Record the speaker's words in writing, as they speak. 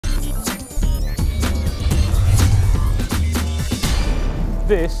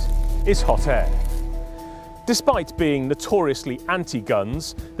This is HotAir. Despite being notoriously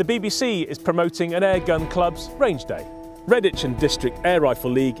anti-guns, the BBC is promoting an airgun club's range day. Redditch and District Air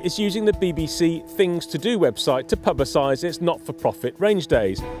Rifle League is using the BBC Things to Do website to publicise its not-for-profit range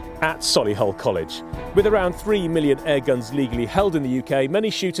days at Solihull College. With around 3 million airguns legally held in the UK, many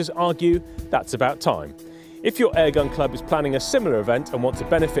shooters argue that's about time. If your airgun club is planning a similar event and want to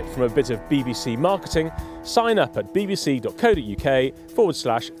benefit from a bit of BBC marketing, sign up at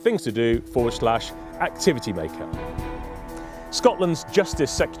bbc.co.uk/things-to-do/activity maker. Scotland's Justice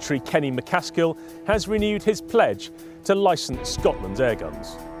Secretary Kenny MacAskill has renewed his pledge to licence Scotland's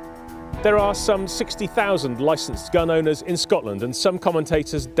airguns. There are some 60,000 licensed gun owners in Scotland, and some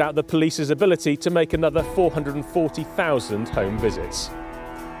commentators doubt the police's ability to make another 440,000 home visits.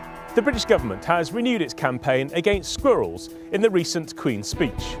 The British government has renewed its campaign against squirrels in the recent Queen's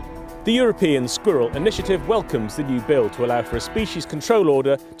speech. The European Squirrel Initiative welcomes the new bill to allow for a species control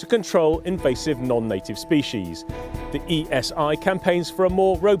order to control invasive non-native species. The ESI campaigns for a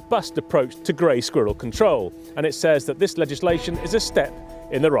more robust approach to grey squirrel control, and it says that this legislation is a step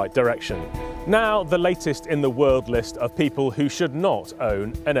in the right direction. Now, the latest in the world list of people who should not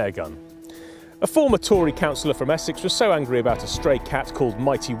own an airgun. A former Tory councillor from Essex was so angry about a stray cat called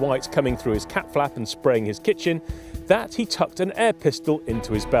Mighty White coming through his cat flap and spraying his kitchen that he tucked an air pistol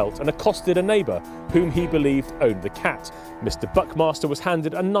into his belt and accosted a neighbour whom he believed owned the cat. Mr. Buckmaster was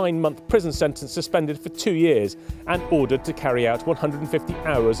handed a 9-month prison sentence, suspended for 2 years and ordered to carry out 150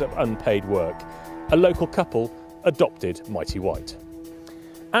 hours of unpaid work. A local couple adopted Mighty White.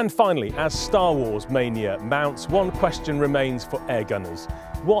 And finally, as Star Wars mania mounts, one question remains for airgunners.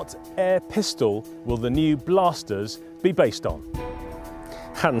 What air pistol will the new blasters be based on?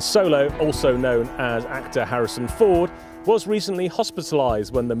 Han Solo, also known as actor Harrison Ford, was recently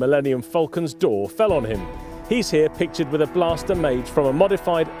hospitalised when the Millennium Falcon's door fell on him. He's here pictured with a blaster made from a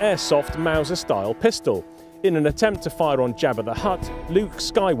modified airsoft Mauser-style pistol. In an attempt to fire on Jabba the Hutt, Luke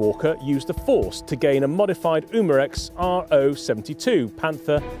Skywalker used the Force to gain a modified Umarex RO-72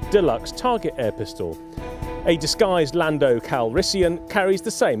 Panther Deluxe target air pistol. A disguised Lando Calrissian carries the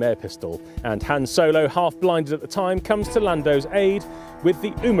same air pistol, and Han Solo, half-blinded at the time, comes to Lando's aid with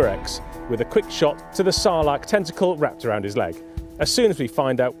the Umarex, with a quick shot to the Sarlacc tentacle wrapped around his leg. As soon as we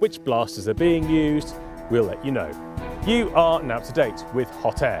find out which blasters are being used, we'll let you know. You are now up to date with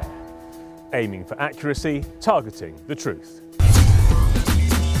HotAir, aiming for accuracy, targeting the truth.